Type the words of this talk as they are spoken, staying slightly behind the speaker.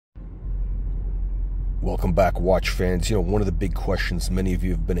Welcome back, watch fans. You know, one of the big questions many of you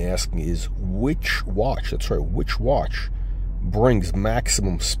have been asking is which watch, that's right, which watch brings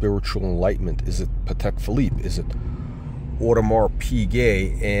maximum spiritual enlightenment? Is it Patek Philippe? Is it Audemars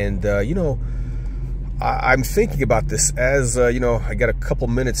Piguet? And, I'm thinking about this as, I got a couple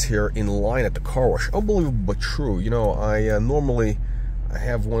minutes here in line at the car wash. Unbelievable but true. I normally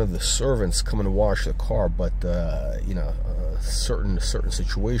have one of the servants come and wash the car, but, a certain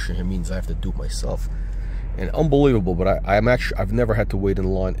situation here means I have to do it myself. And unbelievable, but I've never had to wait in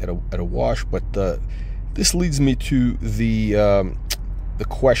line at a wash. But this leads me to the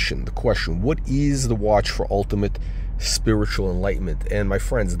question. What is the watch for ultimate spiritual enlightenment? And my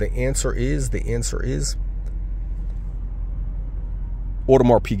friends, the answer is Audemars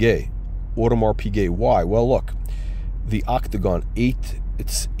Piguet. Audemars Piguet. Why? Well, look, the octagon,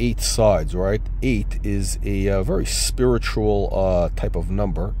 it's 8 sides, right? 8 is a very spiritual type of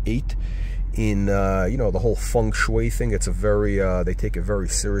number. 8 in the whole feng shui thing. It's a very they take it very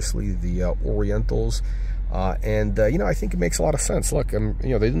seriously, the Orientals, and I think it makes a lot of sense. Look,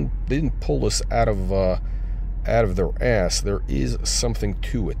 they didn't pull this out of their ass. There is something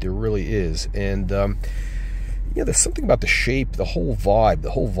to it. There really is. And there's something about the shape, the whole vibe.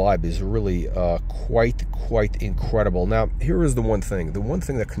 The whole vibe is really quite incredible. Now, here is the one thing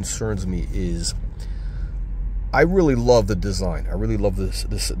that concerns me is I really love the design. I really love this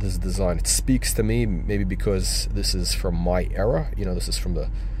design. It speaks to me, maybe because this is from my era. This is from the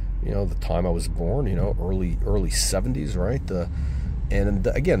time I was born. Early 70s, right? And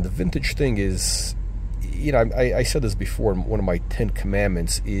again, the vintage thing is, I said this before. One of my 10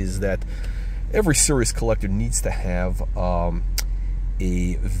 commandments is that every serious collector needs to have a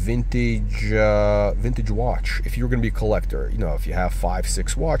vintage watch. If you're going to be a collector, if you have 5,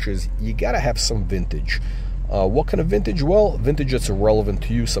 6 watches, you got to have some vintage. What kind of vintage? Well, vintage that's relevant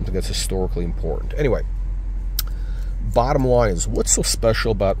to you, something that's historically important. Anyway, bottom line is, what's so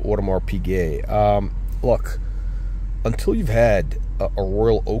special about Audemars Piguet? Look, until you've had a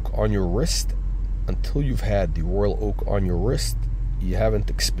royal oak on your wrist, you haven't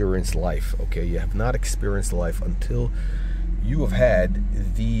experienced life, okay? You have not experienced life until you have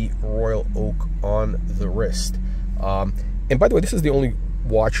had the royal oak on the wrist. And by the way, this is the only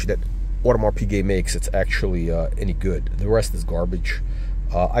watch that Audemars Piguet makes it's actually any good. The rest is garbage.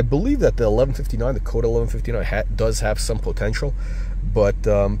 I believe that the 1159, the Code 1159, does have some potential, but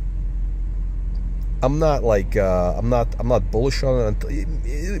I'm not bullish on it.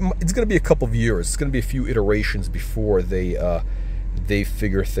 It's going to be a couple of years. It's going to be a few iterations before they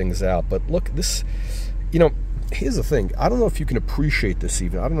figure things out. But look, this, here's the thing. I don't know if you can appreciate this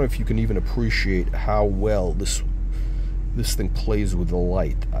even. I don't know if you can even appreciate how well this thing plays with the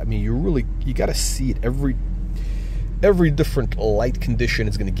light. I mean, you got to see it. Every different light condition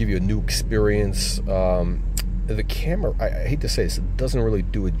is going to give you a new experience. The camera, I hate to say this, it doesn't really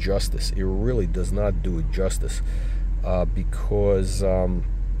do it justice. It really does not do it justice because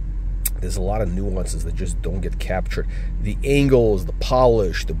there's a lot of nuances that just don't get captured. The angles, the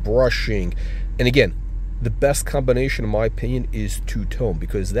polish, the brushing, and again, the best combination, in my opinion, is two-tone,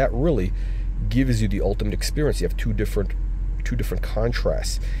 because that really gives you the ultimate experience. You have two different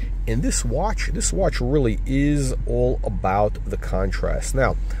contrasts. And this watch really is all about the contrast.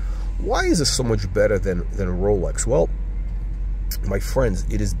 Now, why is this so much better than Rolex? Well, my friends,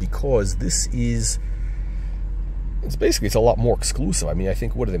 it is because it's a lot more exclusive. I mean, I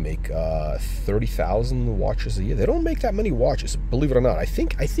think, what do they make? 30,000 watches a year. They don't make that many watches, believe it or not. I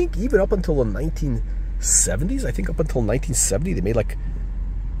think even up until the 1970s, they made like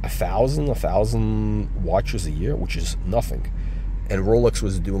 1,000 watches a year, which is nothing. And Rolex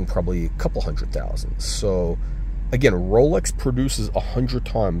was doing probably a couple 100,000. So again, Rolex produces 100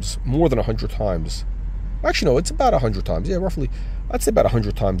 times, more than 100 times. Actually, no, it's about 100 times. Yeah, roughly, I'd say about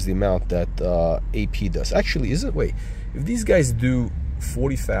 100 times the amount that AP does. Actually, is it? Wait, if these guys do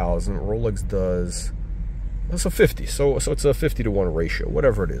 40,000, Rolex does, so 50. So it's a 50-to-1 ratio,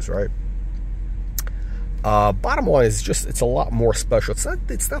 whatever it is, right? Bottom line is just, it's a lot more special.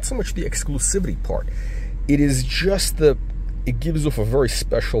 It's not so much the exclusivity part. It is just it gives off a very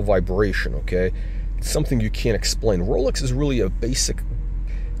special vibration, okay? It's something you can't explain. Rolex is really it's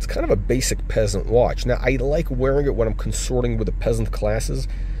kind of a basic peasant watch. Now, I like wearing it when I'm consorting with the peasant classes.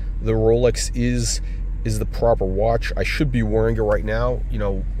 The Rolex is the proper watch. I should be wearing it right now,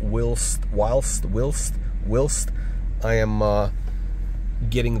 whilst I am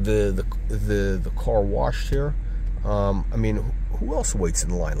getting the car washed here. I mean, who else waits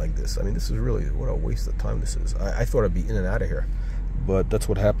in line like this? I mean, this is really, what a waste of time this is. I thought I'd be in and out of here, but that's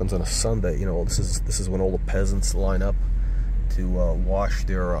what happens on a Sunday. This is when all the peasants line up to wash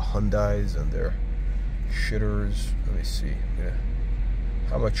their Hyundais and their shitters. Let me see. Yeah.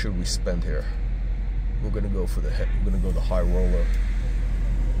 How much should we spend here? We're gonna go for the high roller.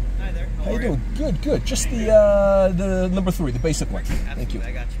 Hi there. How you doing? Good, good. Just the number 3, the basic one. Absolutely. Thank you.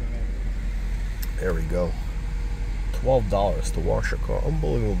 I got you. There we go. $12 to wash a car.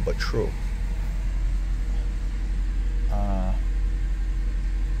 Unbelievable, but true.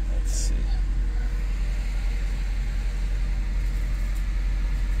 Let's see.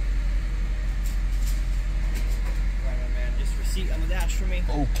 Right, my man. Just receipt on the dash for me.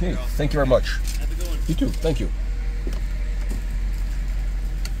 Okay. Thank you very much. Have a good one. You too. Thank you.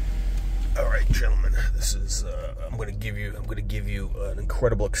 All right, gentlemen. This is. I'm going to give you an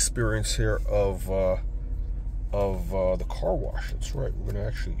incredible experience here of the car wash. That's right. We're going to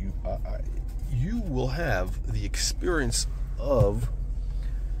actually. You will have the experience of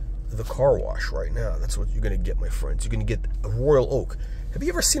the car wash right now. That's what you're going to get, my friends. You're going to get a Royal Oak. Have you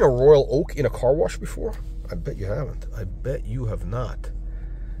ever seen a Royal Oak in a car wash before? I bet you haven't. I bet you have not.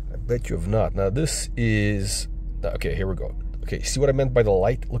 I bet you have not. Now this is okay. Here we go. Okay, see what I meant by the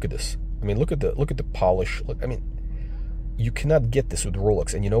light? Look at this. I mean, look at the polish. Look, I mean, you cannot get this with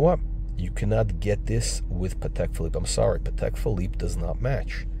Rolex, and you know what? You cannot get this with Patek Philippe. I'm sorry, Patek Philippe does not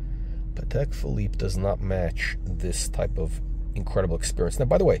match. Patek Philippe does not match this type of incredible experience. Now,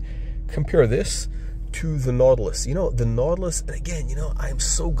 by the way, compare this to the Nautilus. You know, the Nautilus, and again, you know, I'm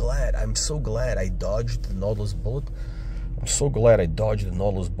so glad I dodged the Nautilus bullet. I'm so glad I dodged the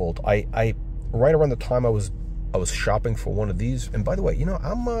Nautilus bullet. I right around the time I was shopping for one of these, and by the way, you know,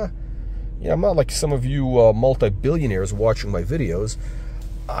 I'm not like some of you multi-billionaires watching my videos.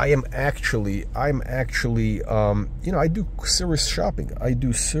 I'm actually, you know, I do serious shopping.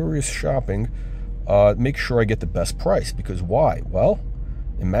 Make sure I get the best price, because why? Well,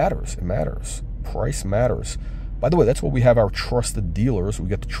 it matters. It matters. Price matters. By the way, that's what we have our trusted dealers. We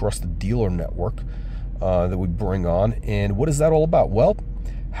got the trusted dealer network that we bring on. And what is that all about? Well,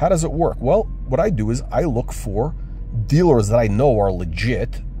 how does it work? Well, what I do is I look for dealers that I know are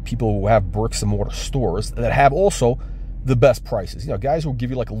legit, people who have bricks and mortar stores that have also the best prices. You know, guys who will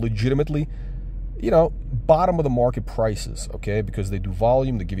give you like legitimately, you know, bottom of the market prices, okay? Because they do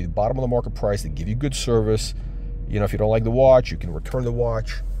volume, they give you the bottom of the market price, they give you good service. You know, if you don't like the watch, you can return the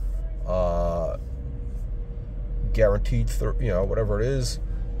watch. Guaranteed, you know, whatever it is,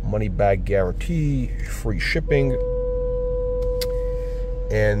 money back guarantee, free shipping.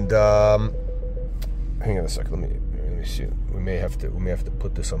 And hang on a second, let me see. We may have to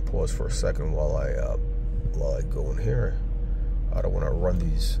put this on pause for a second while I go in here. I don't want to run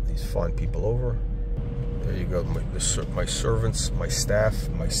these fine people over. There you go. My servants, my staff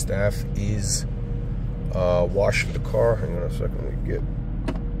is washing the car. Hang on a second. Let me get.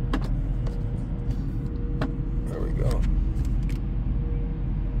 There we go.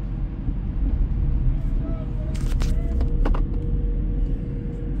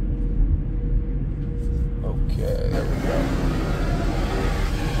 Okay, there we go.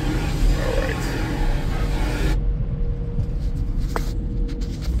 All right.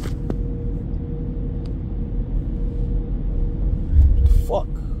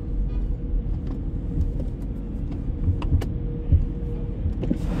 Fuck.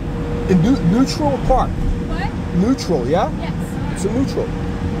 In neutral or park? What? Neutral, yeah? Yes. It's a neutral.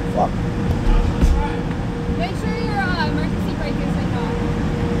 Fuck. Make sure your emergency brake is like on.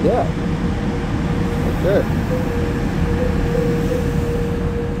 Yeah. Okay.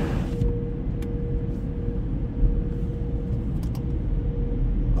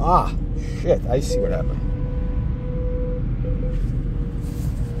 Ah, shit. I see what happened.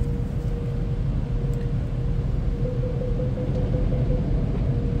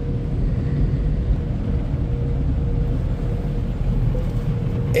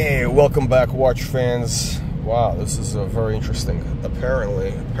 Hey, welcome back, watch fans. Wow, this is very interesting.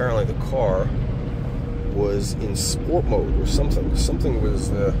 Apparently the car was in sport mode or something. Something with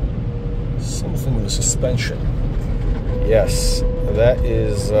the suspension. Yes, that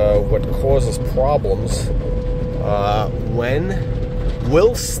is what causes problems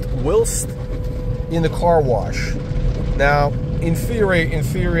whilst in the car wash. Now, in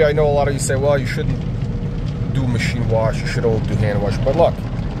theory, I know a lot of you say, well, you shouldn't do machine wash, you should only do hand wash. But look,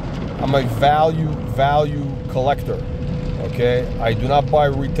 I'm a value collector, okay? I do not buy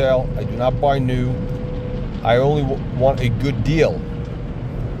retail, I do not buy new. I only want a good deal.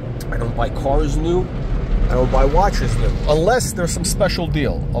 I don't buy cars new, I don't buy watches new, unless there's some special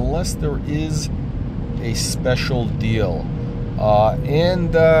deal, unless there is a special deal.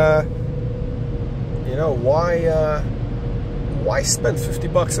 You know, why spend 50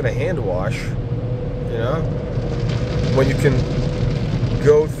 bucks on a hand wash, you know, when you can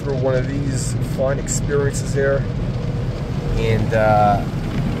go through one of these fine experiences here, and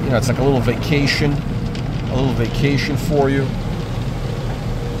you know, it's like a little vacation for you.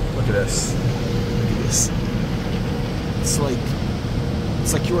 Look at this. Look at this. It's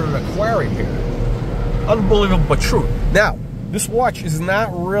like you're in an aquarium here. Unbelievable, but true. Now, this watch is not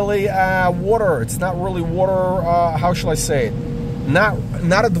really water. It's not really water. How shall I say it?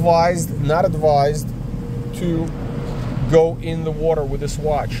 Not advised. Not advised to go in the water with this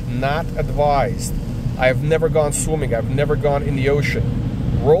watch. Not advised. I have never gone swimming. I've never gone in the ocean.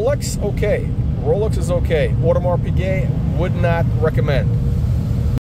 Rolex, okay. Rolex is okay. Audemars Piguet, would not recommend.